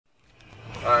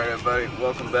everybody?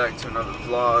 Welcome back to another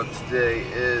vlog. Today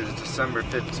is December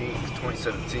 15th,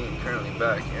 2017. Currently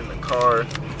back in the car.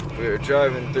 We are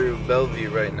driving through Bellevue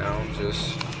right now.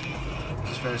 Just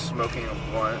finished smoking a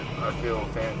blunt. I feel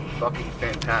fucking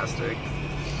fantastic.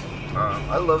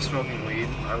 I love smoking weed.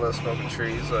 I love smoking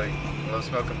trees. I love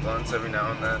smoking blunts every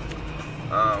now and then.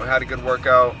 We had a good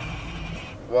workout.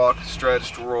 Walked,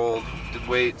 stretched, rolled, did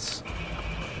weights.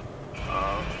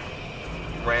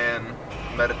 Ran,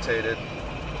 meditated.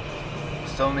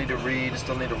 Still need to read,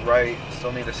 still need to write,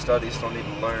 still need to study, still need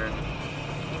to learn.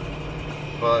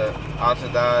 But after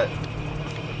that,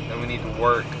 then we need to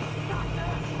work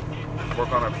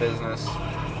on our business.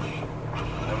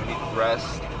 Then we need to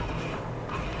rest,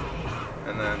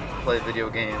 and then play video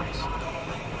games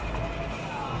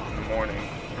in the morning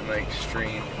and like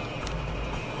stream.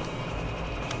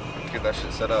 Get that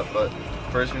shit set up. But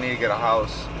first we need to get a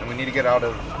house, and we need to get out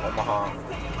of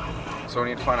Omaha. So we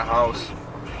need to find a house.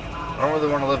 I don't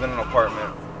really want to live in an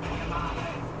apartment.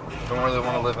 Don't really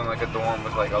want to live in like a dorm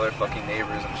with like other fucking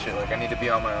neighbors and shit. Like I need to be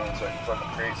on my own so I can fucking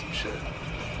create some shit.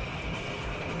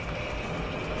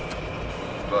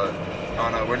 But I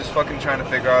don't know, we're just fucking trying to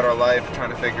figure out our life,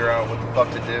 trying to figure out what the fuck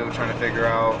to do, trying to figure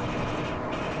out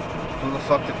who the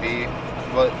fuck to be,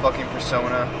 what fucking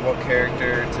persona, what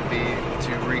character to be,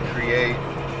 to recreate.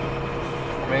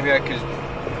 Maybe I could,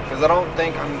 because I don't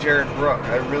think I'm Jared Brooke.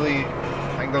 I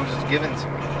think that was just given to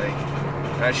me. Like,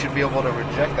 and I should be able to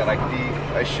reject that.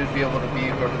 I should be able to be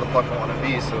whoever the fuck I want to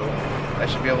be. So I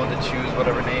should be able to choose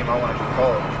whatever name I want to be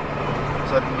called.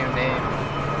 So I have a new name,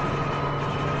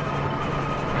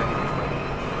 and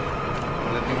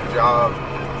with a new job,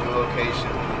 new location.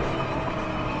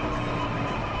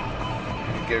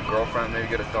 Maybe get a girlfriend. Maybe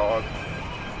get a dog.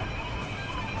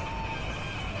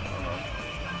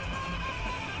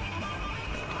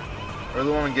 I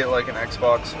really want to get like an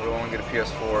Xbox, I really want to get a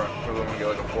PS4, I really want to get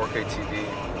like a 4K TV,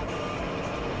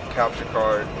 capture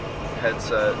card,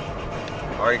 headset,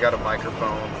 I already got a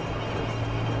microphone,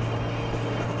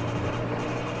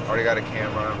 already got a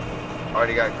camera,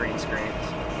 already got green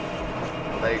screens.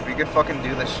 Like, we could fucking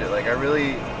do this shit. Like, I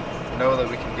really know that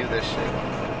we can do this shit.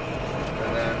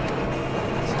 And then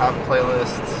just have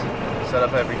playlists set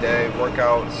up every day,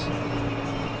 workouts,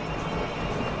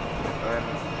 and then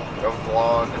go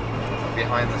vlog.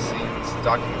 Behind the scenes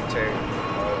documentary,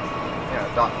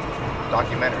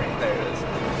 documentary. There it is.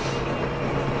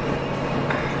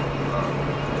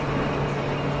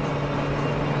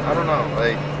 I don't know,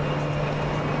 like,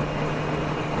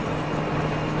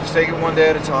 just take it one day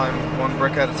at a time, one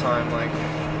brick at a time, like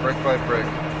brick by brick.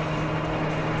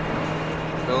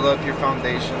 Build up your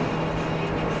foundation,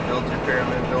 build your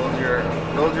pyramid, build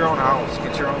your own house,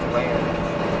 get your own land,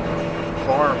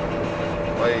 farm,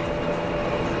 like.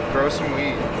 Grow some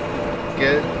weed,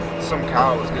 get some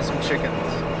cows, get some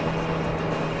chickens.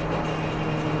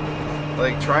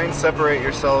 Like, try and separate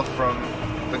yourself from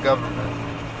the government.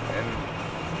 And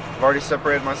I've already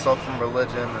separated myself from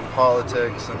religion and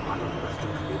politics, and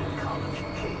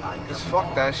just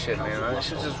fuck that shit, man. That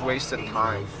shit's just wasted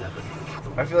time.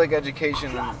 I feel like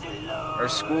education or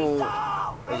school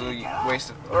is a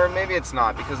wasted, or maybe it's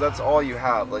not, because that's all you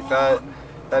have. Like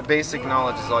that basic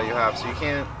knowledge is all you have, so you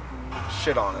can't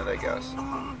shit on it, I guess.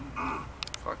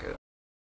 Fuck it.